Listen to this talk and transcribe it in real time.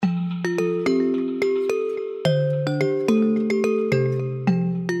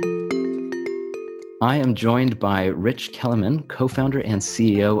I am joined by Rich Kellerman, co-founder and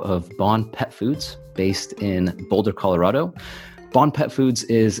CEO of Bond Pet Foods, based in Boulder, Colorado. Bond Pet Foods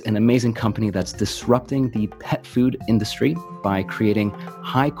is an amazing company that's disrupting the pet food industry by creating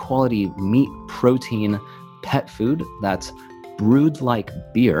high-quality meat protein pet food that's brewed like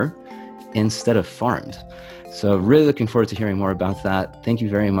beer instead of farmed. So really looking forward to hearing more about that. Thank you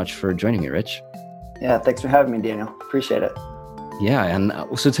very much for joining me, Rich. Yeah, thanks for having me, Daniel. Appreciate it. Yeah, and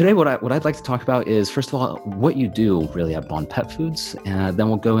so today what I'd like to talk about is, first of all, what you do really at Bond Pet Foods, and then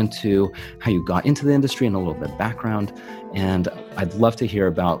we'll go into how you got into the industry and a little bit of background, and I'd love to hear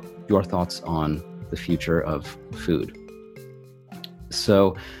about your thoughts on the future of food.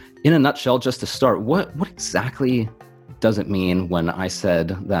 So in a nutshell, just to start, what exactly does it mean when I said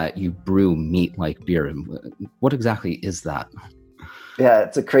that you brew meat like beer? What exactly is that? Yeah,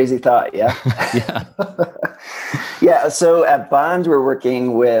 it's a crazy thought, yeah? Yeah. Yeah, so at Bond, we're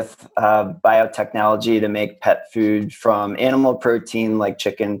working with biotechnology to make pet food from animal protein like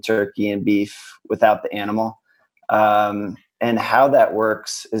chicken, turkey, and beef without the animal. And how that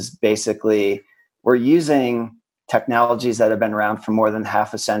works is basically we're using technologies that have been around for more than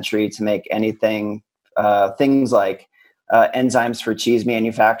half a century to make anything, things like enzymes for cheese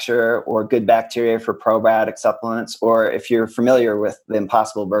manufacture or good bacteria for probiotic supplements, or if you're familiar with the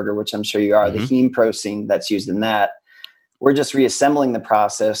Impossible Burger, which I'm sure you are, the heme protein that's used in that, we're just reassembling the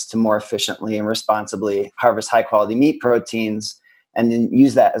process to more efficiently and responsibly harvest high quality meat proteins and then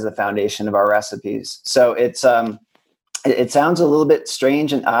use that as a foundation of our recipes. So it sounds a little bit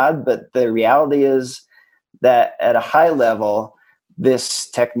strange and odd, but the reality is that at a high level, this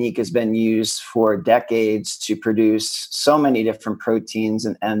technique has been used for decades to produce so many different proteins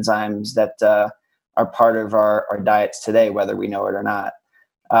and enzymes that are part of our diets today, whether we know it or not.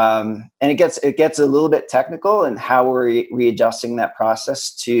 And it gets a little bit technical in how we're readjusting that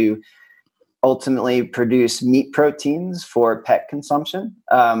process to ultimately produce meat proteins for pet consumption.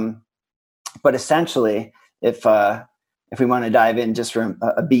 But essentially, if we want to dive in just for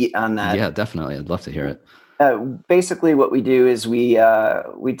a beat on that. Yeah, definitely. I'd love to hear it. Basically, what we do is we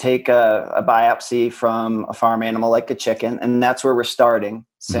take a biopsy from a farm animal like a chicken, and that's where we're starting,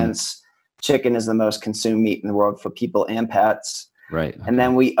 since chicken is the most consumed meat in the world for people and pets. Right. Okay. And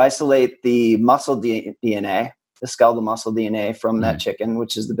then we isolate the muscle DNA, the skeletal muscle DNA from that chicken,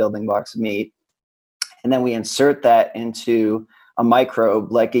 which is the building blocks of meat. And then we insert that into a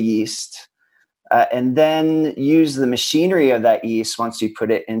microbe like a yeast, and then use the machinery of that yeast once you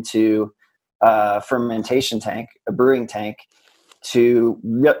put it into fermentation tank, a brewing tank, to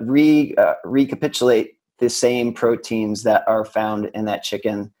recapitulate the same proteins that are found in that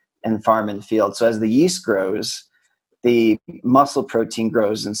chicken and farm in the field. So as the yeast grows, the muscle protein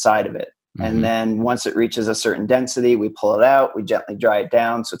grows inside of it. And then once it reaches a certain density, we pull it out, we gently dry it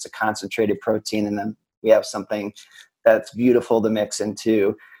down. So it's a concentrated protein. And then we have something that's beautiful to mix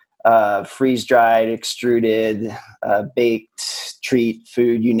into freeze-dried, extruded, baked, treat,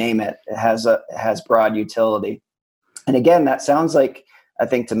 food, you name it. It has broad utility. And again, that sounds like, I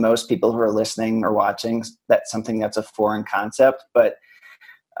think to most people who are listening or watching, that's something that's a foreign concept. But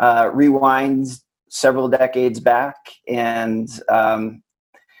rewind several decades back and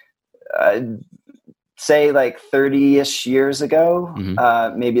say like 30-ish years ago,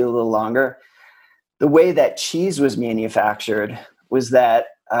 maybe a little longer, the way that cheese was manufactured was that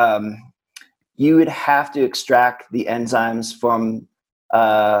you would have to extract the enzymes from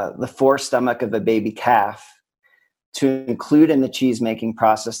the forestomach of a baby calf to include in the cheese making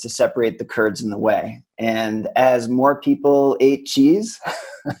process to separate the curds and the whey. And as more people ate cheese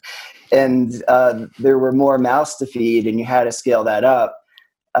and there were more mouths to feed and you had to scale that up,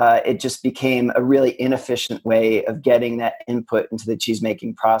 it just became a really inefficient way of getting that input into the cheese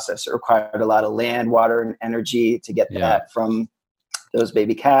making process. It required a lot of land, water, and energy to get that from those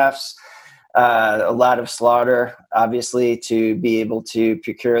baby calves, a lot of slaughter, obviously, to be able to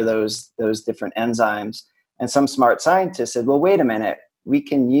procure those different enzymes. And some smart scientists said, well, wait a minute, we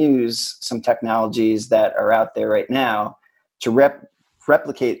can use some technologies that are out there right now to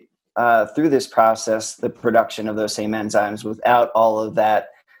replicate through this process the production of those same enzymes without all of that,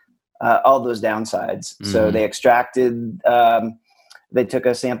 all those downsides. So they extracted, they took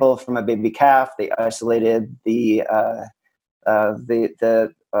a sample from a baby calf, they isolated the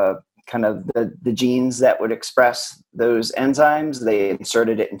genes that would express those enzymes. They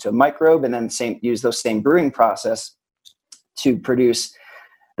inserted it into a microbe and then use those same brewing process to produce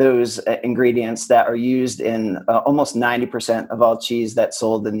those ingredients that are used in almost 90% of all cheese that's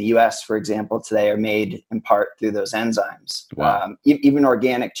sold in the US, for example, today are made in part through those enzymes. Wow. Even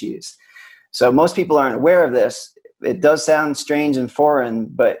organic cheese. So most people aren't aware of this. it does sound strange and foreign,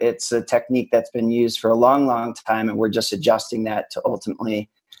 but it's a technique that's been used for a long, long time. And we're just adjusting that to ultimately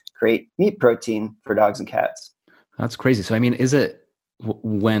create meat protein for dogs and cats. That's crazy. So, I mean, is it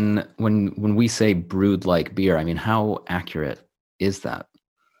when we say brewed like beer, I mean, how accurate is that?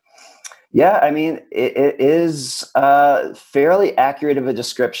 Yeah, I mean, it is fairly accurate of a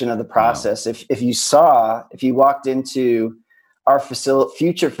description of the process. Wow. If you walked into our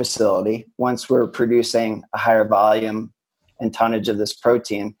future facility, once we're producing a higher volume and tonnage of this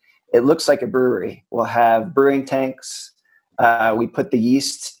protein, it looks like a brewery. We'll have brewing tanks. We put the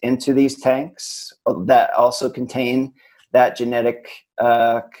yeast into these tanks that also contain that genetic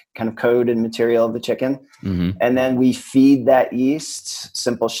kind of code and material of the chicken. Mm-hmm. And then we feed that yeast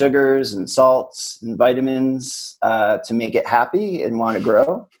simple sugars and salts and vitamins to make it happy and want to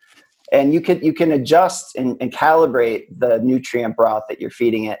grow. And you can adjust and calibrate the nutrient broth that you're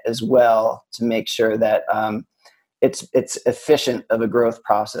feeding it as well to make sure that it's efficient of a growth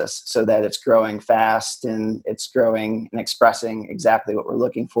process, so that it's growing fast and it's growing and expressing exactly what we're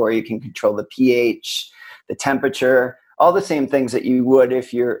looking for. You can control the pH, the temperature, all the same things that you would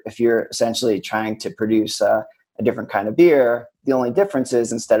if you're essentially trying to produce a different kind of beer. The only difference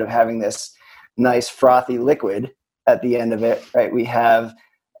is, instead of having this nice frothy liquid at the end of it, right, we have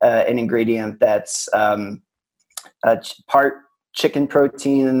an ingredient that's part chicken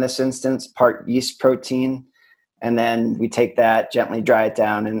protein in this instance, part yeast protein. And then we take that, gently dry it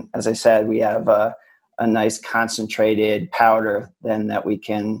down. And as I said, we have a nice concentrated powder then that we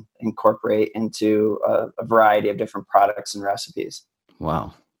can incorporate into a variety of different products and recipes.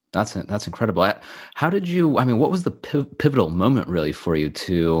 Wow. That's incredible. How did you, I mean, what was the pivotal moment really for you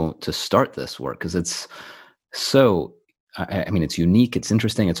to start this work? Because it's so, I mean, it's unique. It's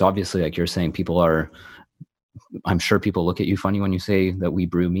interesting. It's obviously, like you're saying, I'm sure people look at you funny when you say that we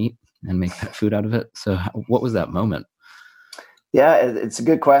brew meat and make pet food out of it. So what was that moment? Yeah, it's a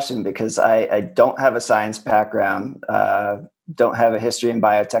good question, because I don't have a science background, don't have a history in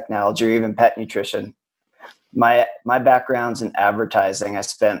biotechnology or even pet nutrition. My background's in advertising. I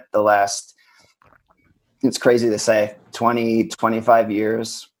spent the last, it's crazy to say, 25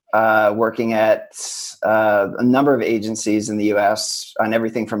 years working at a number of agencies in the US on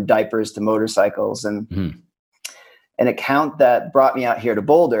everything from diapers to motorcycles. And an account that brought me out here to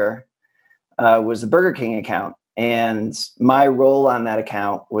Boulder was the Burger King account. And my role on that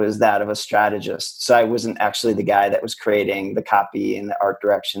account was that of a strategist. So I wasn't actually the guy that was creating the copy and the art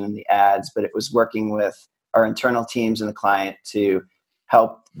direction and the ads, but it was working with our internal teams and the client to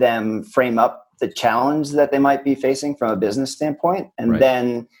help them frame up the challenge that they might be facing from a business standpoint. And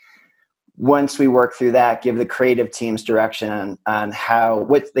then once we work through that, give the creative teams direction on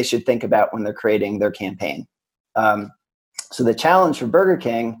what they should think about when they're creating their campaign. So the challenge for Burger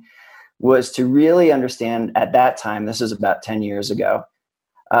King was to really understand at that time, this is about 10 years ago,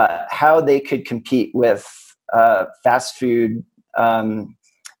 how they could compete with fast food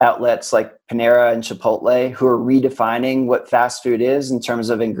outlets like Panera and Chipotle, who are redefining what fast food is in terms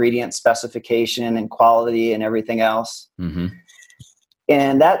of ingredient specification and quality and everything else. Mm-hmm.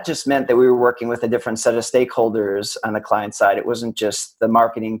 And that just meant that we were working with a different set of stakeholders on the client side. It wasn't just the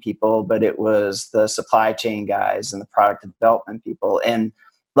marketing people, but it was the supply chain guys and the product development people. And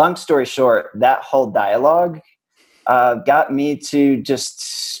long story short, that whole dialogue got me to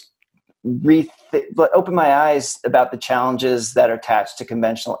just open my eyes about the challenges that are attached to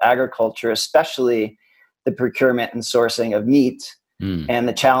conventional agriculture, especially the procurement and sourcing of meat and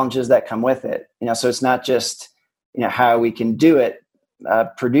the challenges that come with it. So it's not just how we can do it,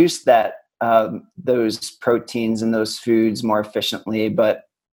 produce that those proteins and those foods more efficiently, but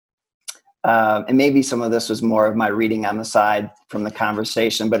and maybe some of this was more of my reading on the side from the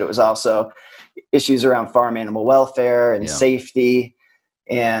conversation, but it was also issues around farm animal welfare and safety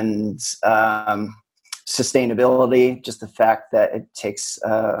and sustainability, just the fact that it takes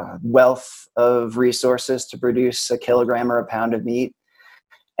wealth of resources to produce a kilogram or a pound of meat.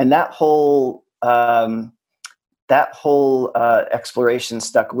 And that whole exploration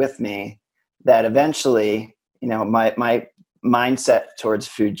stuck with me, that eventually, my mindset towards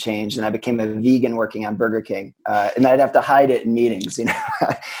food changed, and I became a vegan working on Burger King. And I'd have to hide it in meetings,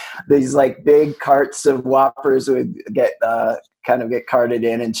 these like big carts of Whoppers would get carted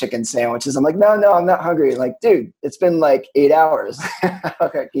in, and chicken sandwiches. I'm like, no, I'm not hungry. Like, dude, it's been like 8 hours.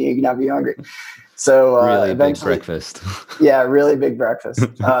 Okay, you can not be hungry. So really big breakfast. Yeah, really big breakfast.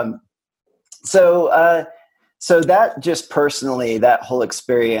 So that just personally, that whole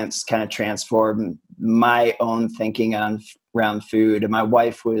experience kind of transformed my own thinking around food. And my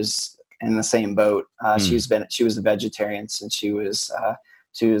wife was in the same boat. She was a vegetarian since she was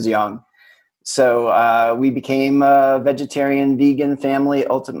young. So we became a vegetarian, vegan family,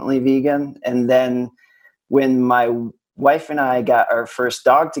 ultimately vegan. And then when my wife and I got our first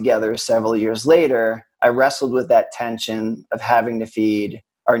dog together several years later, I wrestled with that tension of having to feed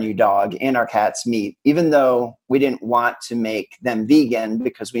our new dog and our cats meat, even though we didn't want to make them vegan,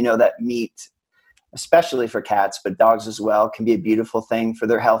 because we know that meat, especially for cats, but dogs as well, can be a beautiful thing for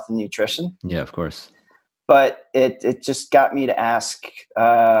their health and nutrition. Yeah, of course. But it just got me to ask,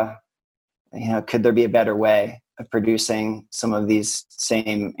 could there be a better way of producing some of these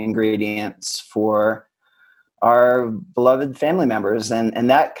same ingredients for our beloved family members? And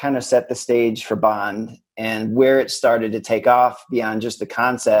that kind of set the stage for Bond. And where it started to take off beyond just the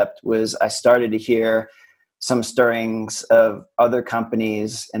concept was I started to hear some stirrings of other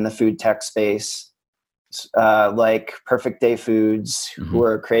companies in the food tech space, like Perfect Day Foods, who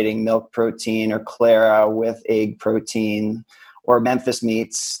are creating milk protein, or Clara with egg protein, or Memphis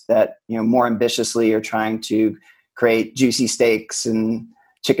Meats that, more ambitiously are trying to create juicy steaks and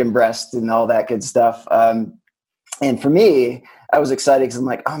chicken breast and all that good stuff. And for me, I was excited because I'm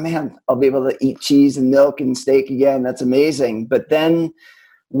like, oh man, I'll be able to eat cheese and milk and steak again. That's amazing. But then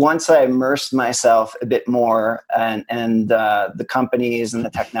once I immersed myself a bit more and the companies and the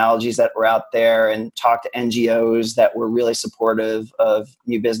technologies that were out there, and talked to NGOs that were really supportive of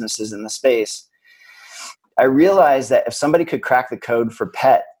new businesses in the space, I realized that if somebody could crack the code for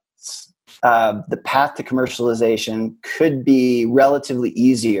pets, the path to commercialization could be relatively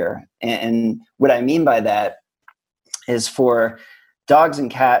easier. And what I mean by that is, for dogs and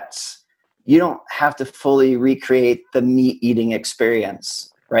cats, you don't have to fully recreate the meat eating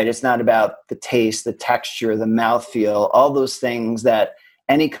experience, right? It's not about the taste, the texture, the mouthfeel, all those things that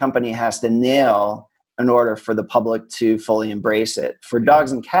any company has to nail in order for the public to fully embrace it. For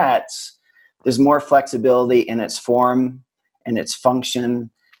dogs and cats, there's more flexibility in its form, in its function,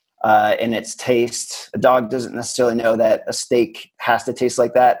 in its taste. A dog doesn't necessarily know that a steak has to taste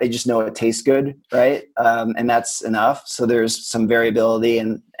like that. They just know it tastes good, right? And that's enough. So there's some variability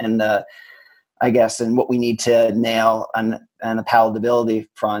and I guess, in what we need to nail on the palatability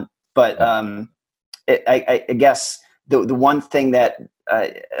front. But I guess the one thing that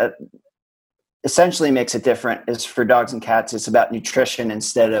essentially makes it different is, for dogs and cats, it's about nutrition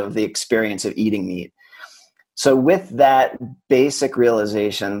instead of the experience of eating meat. So with that basic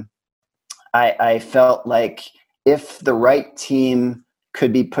realization, I felt like if the right team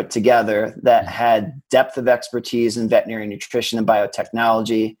could be put together that had depth of expertise in veterinary nutrition and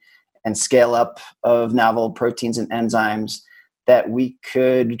biotechnology, and scale up of novel proteins and enzymes, that we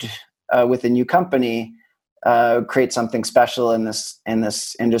could, with a new company, create something special in this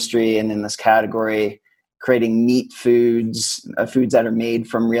industry and in this category, creating meat foods, foods that are made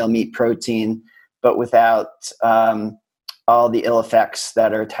from real meat protein, but without all the ill effects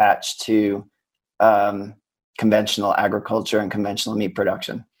that are attached to conventional agriculture and conventional meat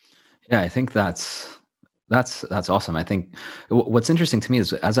production. Yeah, I think that's awesome. I think what's interesting to me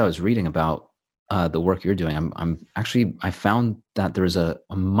is, as I was reading about the work you're doing, I found that there's a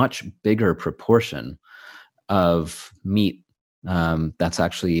much bigger proportion of meat that's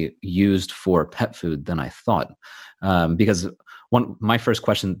actually used for pet food than I thought. Because my first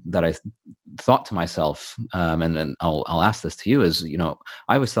question that I thought to myself, and then I'll ask this to you, is,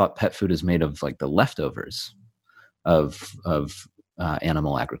 I always thought pet food is made of like the leftovers of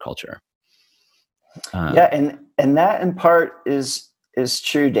animal agriculture. Yeah, and that in part is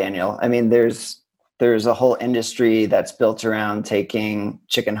true, Daniel. I mean, there's a whole industry that's built around taking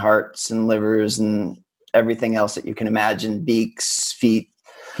chicken hearts and livers and everything else that you can imagine, beaks, feet,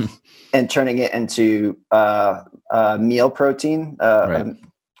 and turning it into meal protein,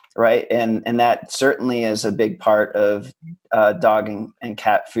 right? And that certainly is a big part of dog and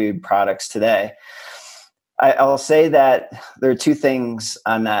cat food products today. I'll say that there are two things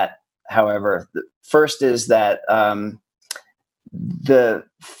on that. However, the first is that the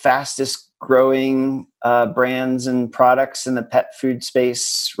fastest growing brands and products in the pet food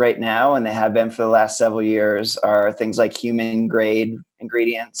space right now, and they have been for the last several years, are things like human grade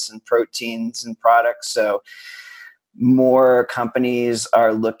ingredients and proteins and products. So more companies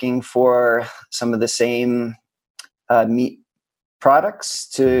are looking for some of the same meat products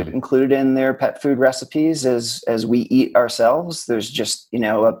to include in their pet food recipes as we eat ourselves. There's just,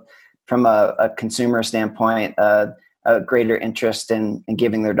 from a consumer standpoint, a greater interest in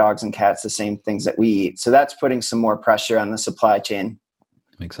giving their dogs and cats the same things that we eat. So that's putting some more pressure on the supply chain.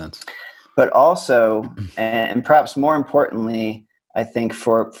 Makes sense. But also, and perhaps more importantly, I think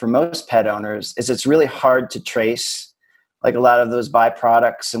for most pet owners, is it's really hard to trace like a lot of those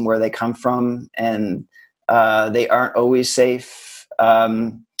byproducts and where they come from, and they aren't always safe.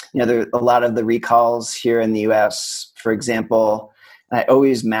 there are a lot of the recalls here in the US, for example, and I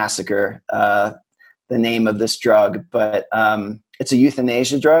always massacre the name of this drug, but it's a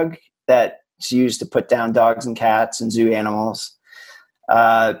euthanasia drug that's used to put down dogs and cats and zoo animals.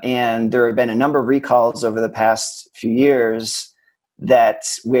 And there have been a number of recalls over the past few years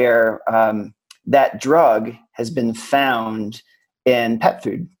where that drug has been found in pet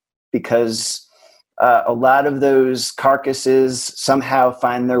food, because a lot of those carcasses somehow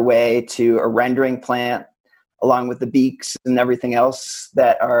find their way to a rendering plant, along with the beaks and everything else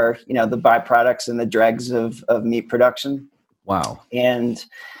that are, the byproducts and the dregs of meat production. Wow. And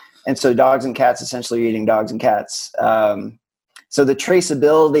so dogs and cats essentially are eating dogs and cats. So the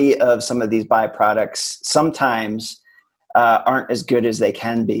traceability of some of these byproducts sometimes aren't as good as they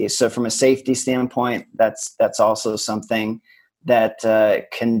can be. So from a safety standpoint, that's also something that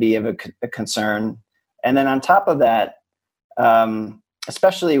can be of a concern. And then on top of that,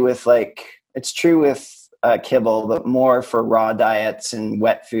 especially with it's true with kibble, but more for raw diets and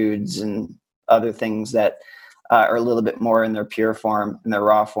wet foods and other things that are a little bit more in their pure form, in their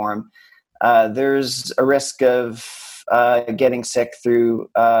raw form, there's a risk of getting sick through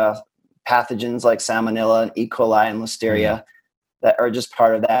pathogens like Salmonella and E. coli and Listeria that are just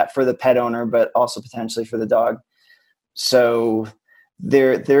part of that for the pet owner, but also potentially for the dog. So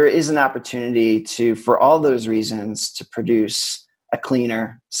there is an opportunity for all those reasons, to produce a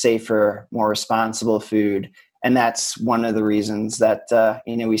cleaner, safer, more responsible food. And that's one of the reasons that,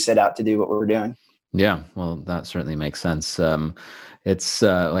 we set out to do what we're doing. Yeah, well, that certainly makes sense. It's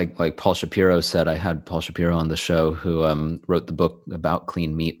like Paul Shapiro said. I had Paul Shapiro on the show, who wrote the book about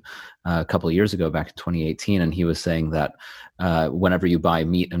clean meat a couple of years ago, back in 2018. And he was saying that whenever you buy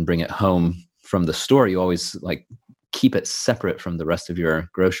meat and bring it home from the store, you always keep it separate from the rest of your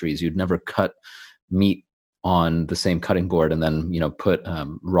groceries. You'd never cut meat on the same cutting board and then put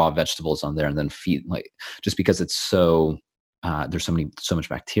raw vegetables on there and then feed, just because it's so there's so much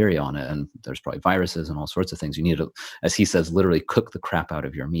bacteria on it, and there's probably viruses and all sorts of things. You need to, as he says, literally cook the crap out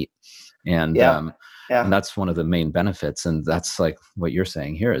of your meat. And and that's one of the main benefits, and that's what you're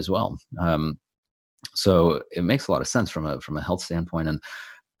saying here as well. So it makes a lot of sense from a health standpoint. And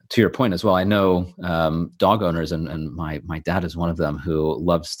to your point as well, I know dog owners, and my dad is one of them, who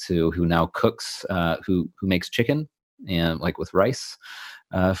now cooks, who makes chicken and with rice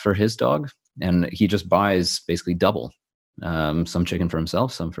for his dog, and he just buys basically double, some chicken for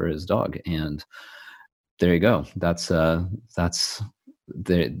himself, some for his dog, and there you go.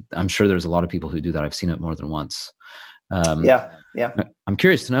 I'm sure there's a lot of people who do that. I've seen it more than once. Yeah. I'm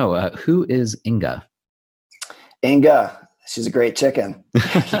curious to know, who is Inga? Inga. She's a great chicken.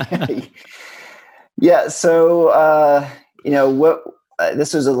 Yeah. So,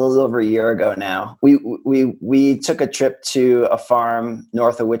 this was a little over a year ago now. We took a trip to a farm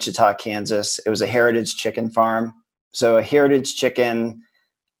north of Wichita, Kansas. It was a heritage chicken farm. So a heritage chicken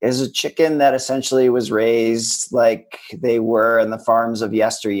is a chicken that essentially was raised like they were in the farms of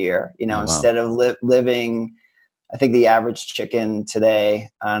yesteryear. Instead of living, I think the average chicken today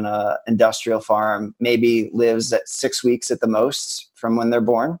on an industrial farm maybe lives at 6 weeks at the most from when they're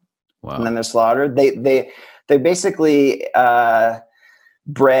born. Wow. And then they're slaughtered. They're basically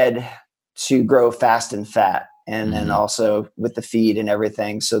bred to grow fast and fat, and then also with the feed and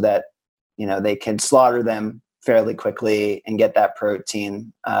everything, so that they can slaughter them fairly quickly and get that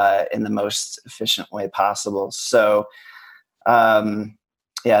protein in the most efficient way possible. So,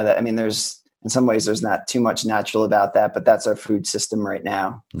 there's, in some ways, there's not too much natural about that, but that's our food system right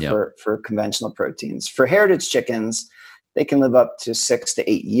now for conventional proteins. For heritage chickens, they can live up to 6 to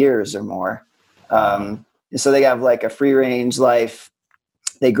 8 years or more. So they have a free range life.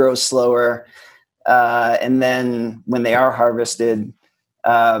 They grow slower. And then when they are harvested,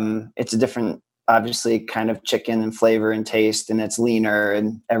 it's a different, obviously, kind of chicken and flavor and taste, and it's leaner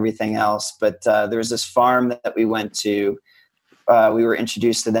and everything else. But there's this farm that we went to. We were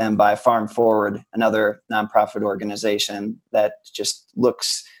introduced to them by Farm Forward, another nonprofit organization that just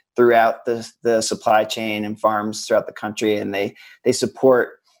looks throughout the supply chain and farms throughout the country, and they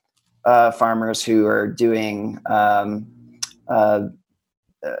support farmers who are doing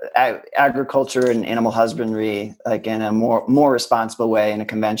agriculture and animal husbandry in a more responsible way, in a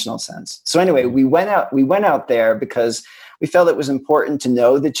conventional sense. So anyway, we went out there because we felt it was important to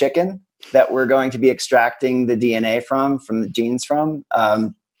know the chicken that we're going to be extracting the DNA from the genes from.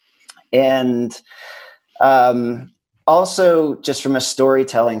 Also, just from a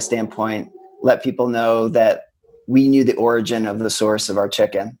storytelling standpoint, let people know that we knew the origin of the source of our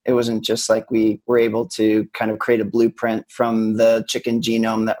chicken. It wasn't just we were able to kind of create a blueprint from the chicken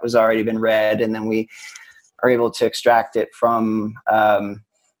genome that was already been read, and then we are able to extract it from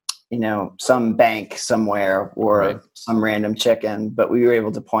some bank somewhere or Right. some random chicken, but we were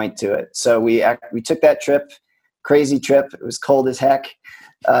able to point to it. So we took that trip, crazy trip. It was cold as heck.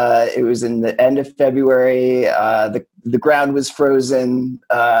 It was in the end of February. The ground was frozen.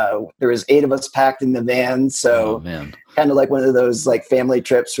 There was 8 of us packed in the van. So kind of like one of those like family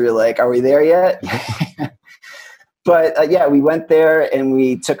trips where you're like, are we there yet? But yeah, we went there and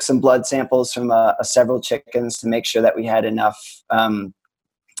we took some blood samples from several chickens to make sure that we had enough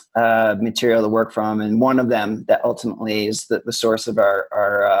material to work from. And one of them that ultimately is the source of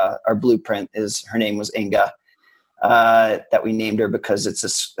our blueprint her name was Inga. That we named her because it's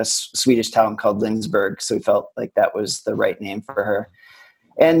a Swedish town called Lindsberg. So we felt like that was the right name for her.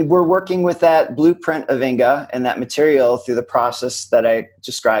 And we're working with that blueprint of Inga and that material through the process that I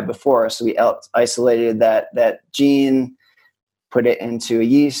described before. So we isolated that gene, put it into a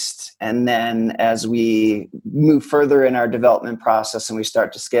yeast. And then as we move further in our development process and we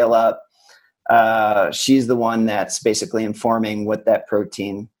start to scale up, she's the one that's basically informing what that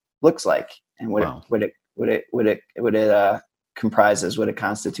protein looks like and what it comprises, what it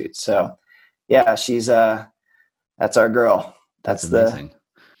constitutes. So yeah, that's our girl. That's amazing.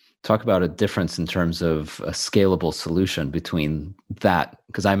 Talk about a difference in terms of a scalable solution between that,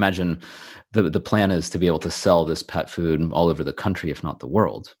 because I imagine the plan is to be able to sell this pet food all over the country, if not the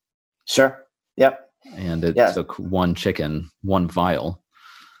world. Sure. Yep. And it took one chicken, one vial.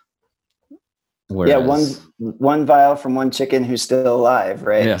 One vial from one chicken who's still alive,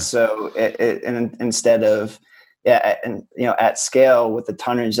 right? Yeah. So instead of at scale with the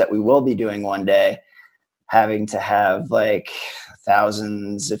tonnage that we will be doing one day, having to have like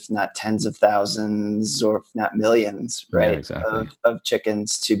thousands, if not tens of thousands, or if not millions, right, exactly. of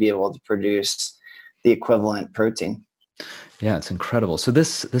chickens to be able to produce the equivalent protein. Yeah, it's incredible. So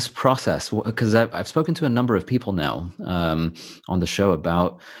this process, because I've spoken to a number of people now on the show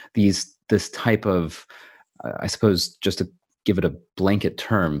about this type of, I suppose, just to give it a blanket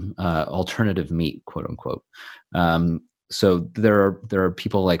term, alternative meat, quote unquote. So there are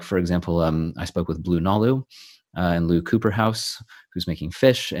people like, for example, I spoke with Blue Nalu and Lou Cooperhouse, who's making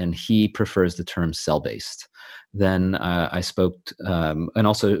fish, and he prefers the term cell-based. Then I spoke, and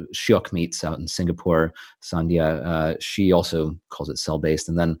also Shiok Meats out in Singapore, Sandhya, she also calls it cell-based.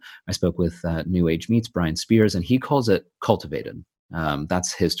 And then I spoke with New Age Meats, Brian Spears, and he calls it cultivated.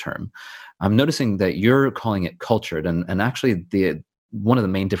 That's his term. I'm noticing that you're calling it cultured, and actually one of the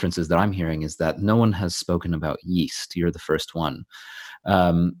main differences that I'm hearing is that no one has spoken about yeast. You're the first one.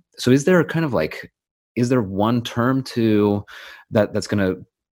 So is there kind of like, is there one term that's going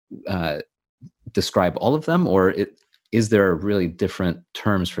to describe all of them, or is there really different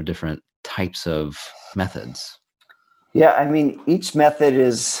terms for different types of methods? Yeah, I mean, each method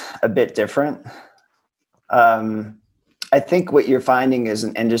is a bit different. I think what you're finding is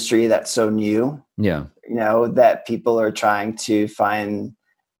an industry that's so new, that people are trying to find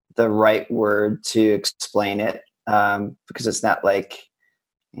the right word to explain it, because it's not like,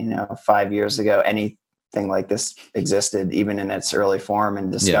 5 years ago, anything like this existed, even in its early form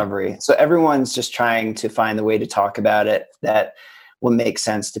and discovery. So everyone's just trying to find the way to talk about it that will make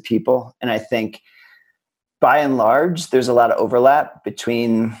sense to people. And I think by and large, there's a lot of overlap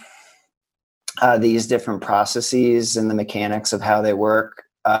between these different processes and the mechanics of how they work.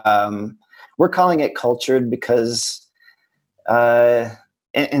 We're calling it cultured because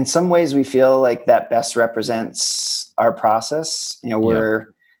in some ways we feel like that best represents our process.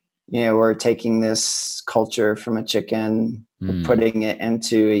 We're taking this culture from a chicken, we're putting it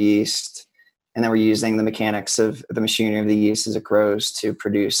into a yeast, and then we're using the mechanics of the machinery of the yeast as it grows to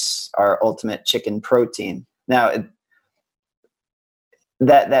produce our ultimate chicken protein. Now,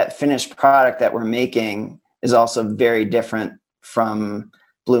 that finished product that we're making is also very different from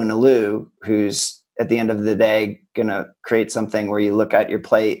Blue Nalu, who's at the end of the day going to create something where you look at your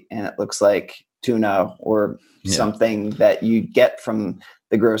plate and it looks like tuna or something that you get from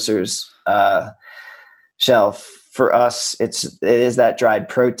the grocer's shelf. For us, it is that dried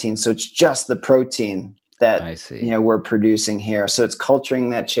protein. So it's just the protein that we're producing here. So it's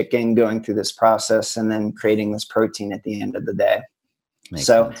culturing that chicken, going through this process, and then creating this protein at the end of the day. Makes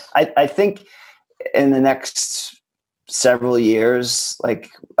sense. I think in the next several years,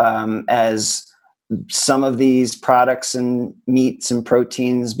 as some of these products and meats and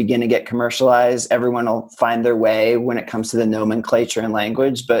proteins begin to get commercialized, everyone will find their way when it comes to the nomenclature and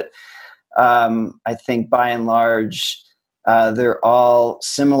language. But I think by and large, they're all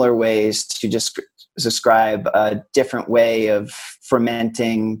similar ways to just describe a different way of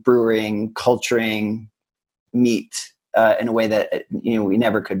fermenting, brewing, culturing meat in a way that we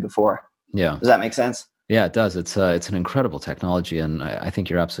never could before. Yeah. Does that make sense? Yeah, it does. It's an incredible technology, and I think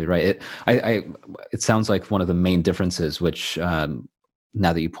you're absolutely right. It sounds like one of the main differences, which now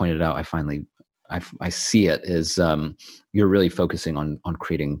that you pointed out, I see it is you're really focusing on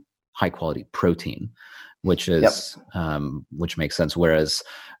creating high quality protein, which Yep. is which makes sense. Whereas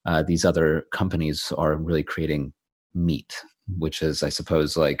these other companies are really creating meat, which is, I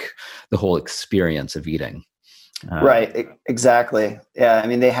suppose, like the whole experience of eating. Right. Exactly. Yeah. I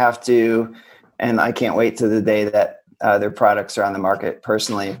mean, they have to, and I can't wait to the day that their products are on the market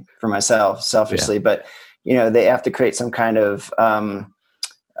personally for myself, Yeah. selfishly, but they have to create some kind of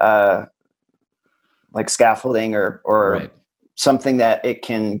uh, like scaffolding or Right. something that it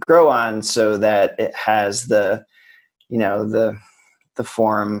can grow on so that it has the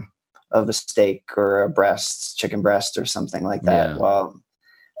form of a steak or a chicken breast or something like that. Yeah.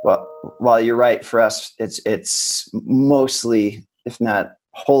 Well, while you're right, for us, it's mostly, if not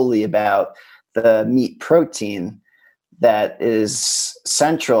wholly, about the meat protein that is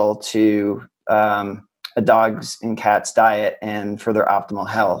central to a dog's and cat's diet and for their optimal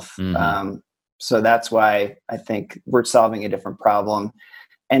health. Hmm. So that's why I think we're solving a different problem,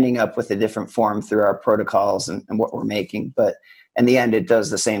 ending up with a different form through our protocols and what we're making. But in the end, it does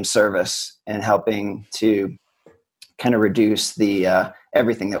the same service in helping to kind of reduce the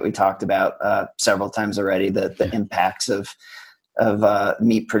everything that we talked about several times already, the Yeah. impacts of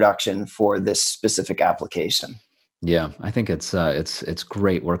meat production for this specific application. Yeah, I think it's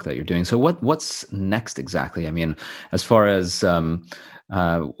great work that you're doing. So what's next exactly? I mean, as far as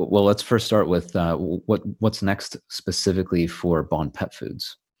well, let's first start with what's next specifically for Bond Pet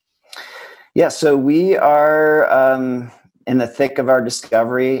Foods. Yeah, so we are in the thick of our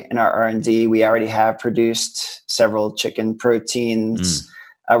discovery in our R&D. We already have produced several chicken proteins.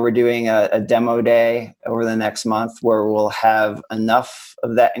 Mm. We're doing a demo day over the next month where we'll have enough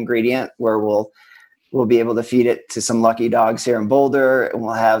of that ingredient where we'll be able to feed it to some lucky dogs here in Boulder, and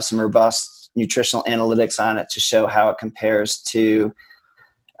we'll have some robust nutritional analytics on it to show how it compares to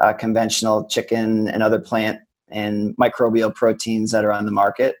conventional chicken and other plant and microbial proteins that are on the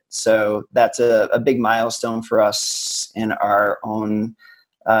market. So that's a big milestone for us in our own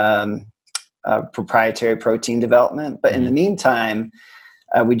proprietary protein development. But in the meantime,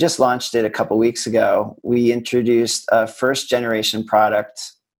 we just launched it a couple weeks ago. We introduced a first generation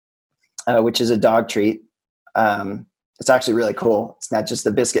product, which is a dog treat. It's actually really cool. It's not just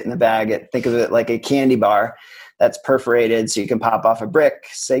a biscuit in the bag. Think of it like a candy bar that's perforated so you can pop off a brick,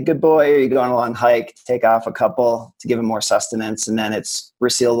 say good boy, or you go on a long hike, take off a couple to give them more sustenance, and then it's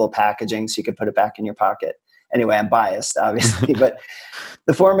resealable packaging so you can put it back in your pocket. Anyway, I'm biased, obviously, but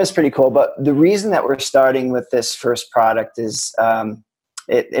the form is pretty cool. But the reason that we're starting with this first product is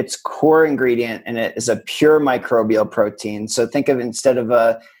its core ingredient, and it is a pure microbial protein. So think of, instead of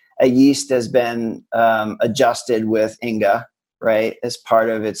a yeast has been adjusted with Inga, right, as part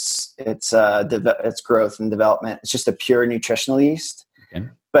of its growth and development. It's just a pure nutritional yeast, Okay.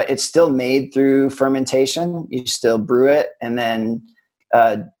 but it's still made through fermentation. You still brew it and then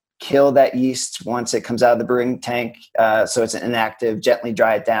kill that yeast once it comes out of the brewing tank. So it's inactive, gently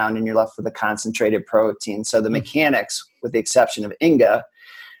dry it down, and you're left with a concentrated protein. So the mechanics, with the exception of Inga,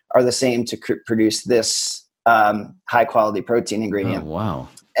 are the same to produce this high quality protein ingredient. Oh, wow.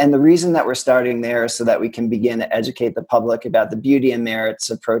 And the reason that we're starting there is so that we can begin to educate the public about the beauty and merits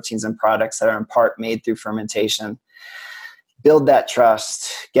of proteins and products that are in part made through fermentation, build that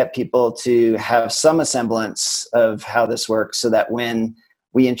trust, get people to have some semblance of how this works, so that when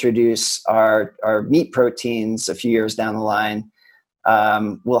we introduce our meat proteins a few years down the line,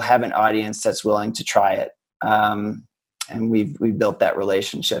 we'll have an audience that's willing to try it. And we've built that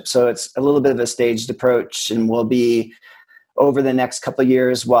relationship. So it's a little bit of a staged approach, and we'll be, over the next couple of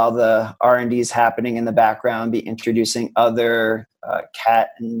years, while the R&D is happening in the background, be introducing other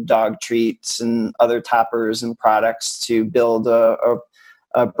cat and dog treats and other toppers and products to build a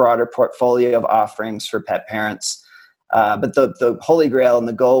broader portfolio of offerings for pet parents. But the holy grail and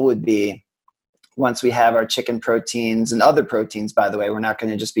the goal would be, once we have our chicken proteins and other proteins, by the way, we're not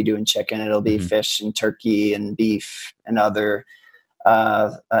going to just be doing chicken. It'll be fish and turkey and beef and other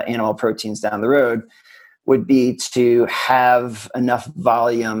animal proteins down the road, would be to have enough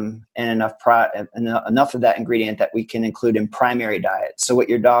volume and enough of that ingredient that we can include in primary diet. So what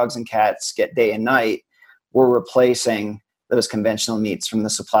your dogs and cats get day and night, we're replacing those conventional meats from the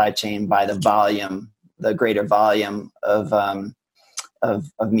supply chain by the greater volume of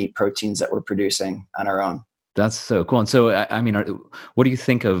meat proteins that we're producing on our own. That's so cool. And so, I mean, what do you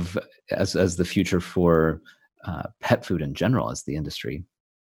think of as the future for pet food in general, as the industry?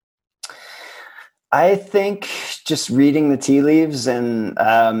 I think just reading the tea leaves, and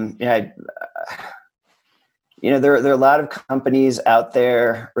there are a lot of companies out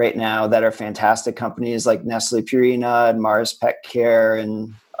there right now that are fantastic companies like Nestle Purina and Mars Pet Care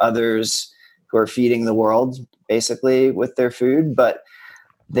and others who are feeding the world basically with their food, but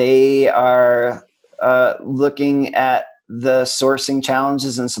they are looking at the sourcing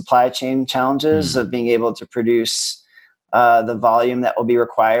challenges and supply chain challenges of being able to produce the volume that will be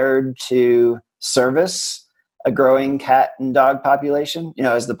required to service a growing cat and dog population.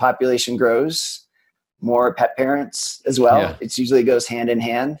 As the population grows, more pet parents as well. Yeah. It usually goes hand in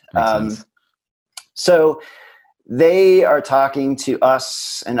hand. So they are talking to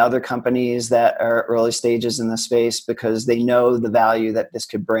us and other companies that are early stages in the space because they know the value that this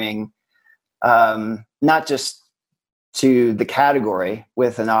could bring, not just to the category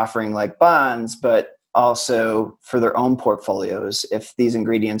with an offering like Bonds, but also for their own portfolios. If these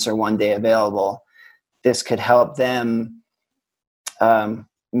ingredients are one day available, this could help them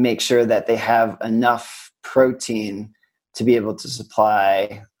make sure that they have enough protein to be able to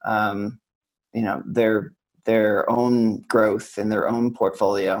supply, their own growth in their own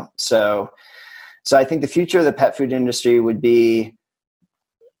portfolio. So I think the future of the pet food industry would be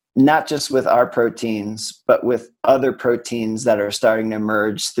not just with our proteins, but with other proteins that are starting to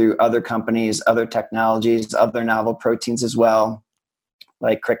emerge through other companies, other technologies, other novel proteins as well,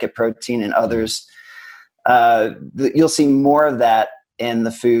 like cricket protein and others. You'll see more of that in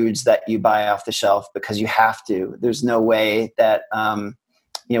the foods that you buy off the shelf because you have to. There's no way that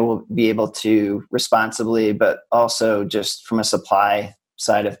we'll be able to responsibly, but also just from a supply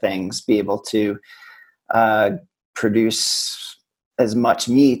side of things, be able to produce as much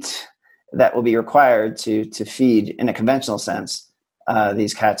meat that will be required to feed in a conventional sense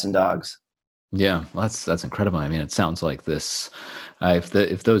these cats and dogs. Yeah, well, that's incredible. I mean, it sounds like this.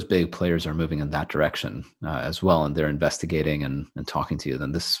 If those big players are moving in that direction as well, and they're investigating and talking to you,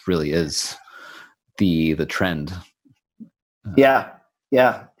 then this really is the trend. Yeah.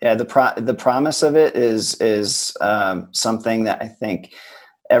 The promise of it is something that I think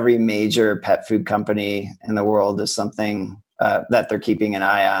every major pet food company in the world is something that they're keeping an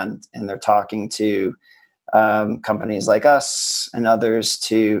eye on, and they're talking to companies like us and others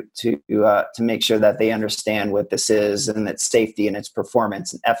to make sure that they understand what this is and its safety and its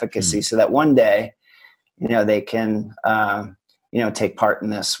performance and efficacy, so that one day, they can take part in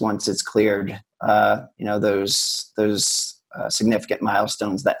this once it's cleared. Those significant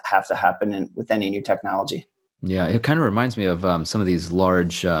milestones that have to happen with any new technology. Yeah, it kind of reminds me of some of these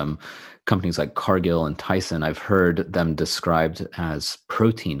large companies like Cargill and Tyson. I've heard them described as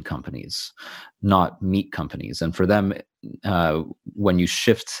protein companies, not meat companies. And for them, when you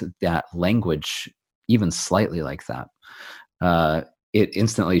shift that language even slightly like that, it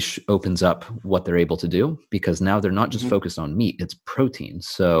instantly opens up what they're able to do, because now they're not just focused on meat, it's protein.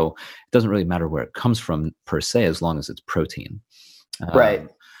 So it doesn't really matter where it comes from per se, as long as it's protein. Right.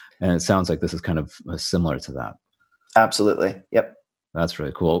 And it sounds like this is kind of similar to that. Absolutely. Yep. That's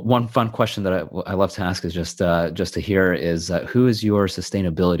really cool. One fun question that I love to ask is just to hear is who is your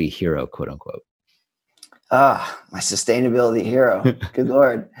sustainability hero, quote unquote? My sustainability hero. Good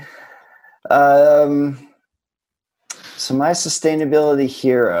Lord. So my sustainability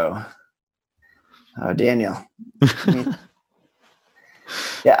hero. Oh, Daniel.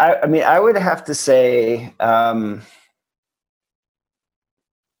 I would have to say,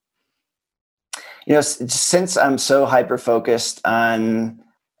 since I'm so hyper focused on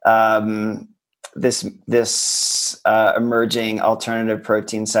this emerging alternative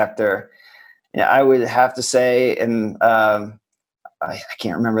protein sector, I would have to say, and I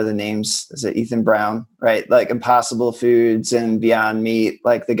can't remember the names. Is it Ethan Brown, right? Like Impossible Foods and Beyond Meat,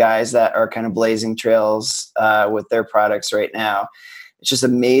 like the guys that are kind of blazing trails with their products right now. It's just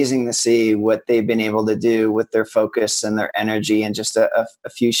amazing to see what they've been able to do with their focus and their energy in just a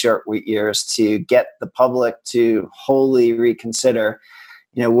few short years to get the public to wholly reconsider,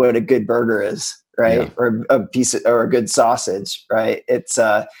 what a good burger is, right? Yeah. Or a piece of, or a good sausage, right? It's,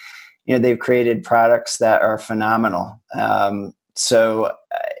 they've created products that are phenomenal. So,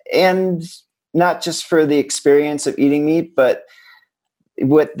 and not just for the experience of eating meat, but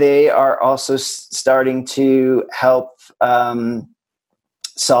what they are also starting to help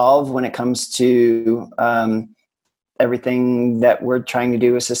solve when it comes to everything that we're trying to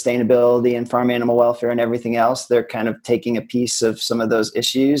do with sustainability and farm animal welfare and everything else. They're kind of taking a piece of some of those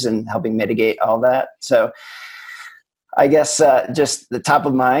issues and helping mitigate all that. So I guess just the top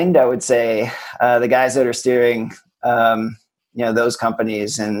of mind, I would say the guys that are steering those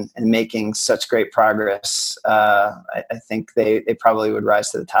companies and making such great progress, I think they probably would rise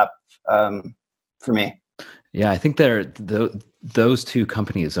to the top for me. Yeah, I think those two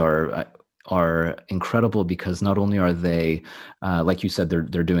companies are are incredible because not only are they, like you said,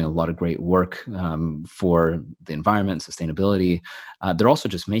 they're doing a lot of great work for the environment, sustainability. They're also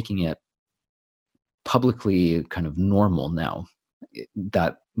just making it publicly kind of normal now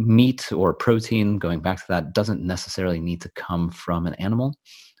that meat or protein, going back to that, doesn't necessarily need to come from an animal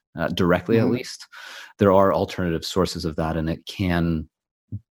directly, at least. There are alternative sources of that, and it can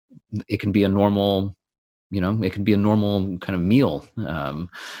be a normal, it can be a normal kind of meal, and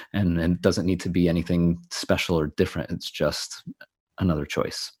it doesn't need to be anything special or different. It's just another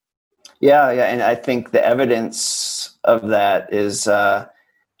choice. Yeah, and I think the evidence of that is,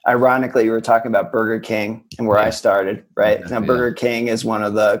 ironically, we were talking about Burger King and where I started, right? Exactly, now, Burger King is one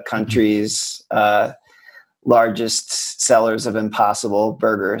of the country's largest sellers of Impossible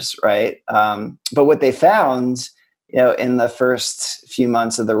burgers, right? But what they found, in the first few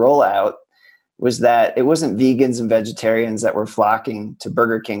months of the rollout was that it wasn't vegans and vegetarians that were flocking to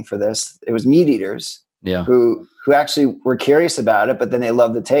Burger King for this. It was meat eaters who actually were curious about it, but then they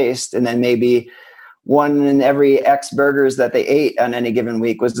loved the taste. And then maybe one in every X burgers that they ate on any given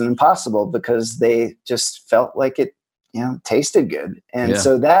week was an Impossible because they just felt like it, tasted good. And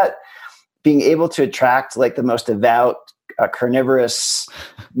so that being able to attract like the most devout carnivorous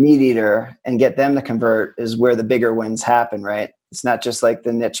meat eater and get them to convert is where the bigger wins happen, right? It's not just like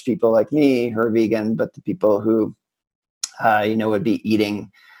the niche people like me who are vegan, but the people who, would be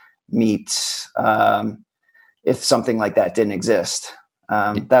eating meat if something like that didn't exist.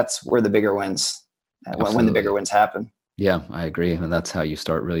 That's where the bigger wins, when the bigger wins happen. Yeah, I agree. And that's how you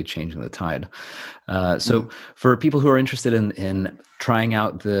start really changing the tide. So for people who are interested in trying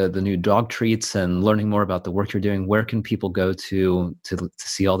out the new dog treats and learning more about the work you're doing, where can people go to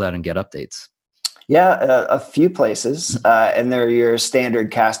see all that and get updates? Yeah, a few places, and they're your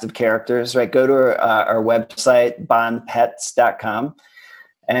standard cast of characters, right? Go to our website, bondpets.com,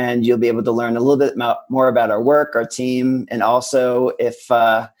 and you'll be able to learn a little bit more about our work, our team, and also if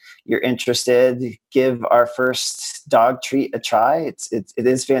you're interested, give our first dog treat a try. It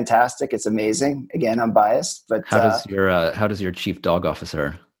is fantastic. It's amazing. Again, I'm biased, but how does your chief dog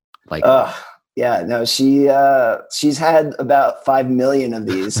officer like? Yeah, no, she's had about 5 million of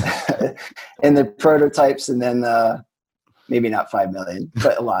these in the prototypes, and then maybe not 5 million,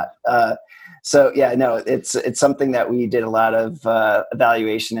 but a lot. So yeah, no, it's something that we did a lot of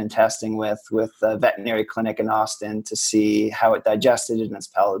evaluation and testing with a veterinary clinic in Austin to see how it digested and its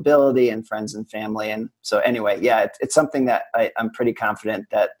palatability and friends and family. And so anyway, yeah, it's something that I'm pretty confident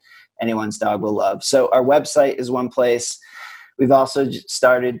that anyone's dog will love. So our website is one place. We've also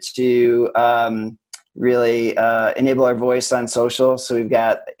started to really enable our voice on social. So we've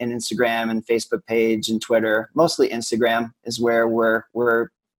got an Instagram and Facebook page and Twitter. Mostly Instagram is where we're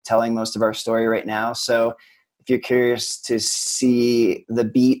telling most of our story right now. So if you're curious to see the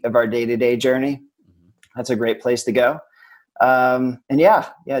beat of our day-to-day journey, that's a great place to go. And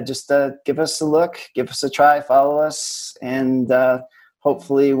just give us a look, give us a try, follow us, and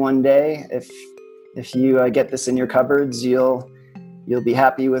hopefully one day, if you get this in your cupboards, you'll be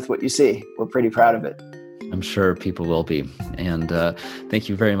happy with what you see. We're pretty proud of it. I'm sure people will be. And thank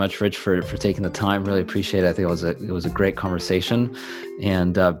you very much, Rich, for taking the time. Really appreciate it. I think it was a great conversation.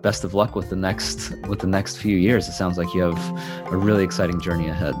 And best of luck with the next few years. It sounds like you have a really exciting journey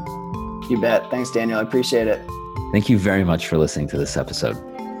ahead. You bet. Thanks, Daniel. I appreciate it. Thank you very much for listening to this episode.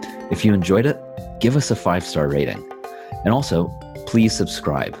 If you enjoyed it, give us a 5-star rating. And also, please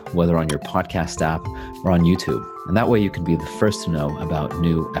subscribe, whether on your podcast app or on YouTube. And that way you can be the first to know about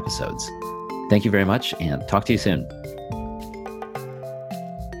new episodes. Thank you very much, and talk to you soon.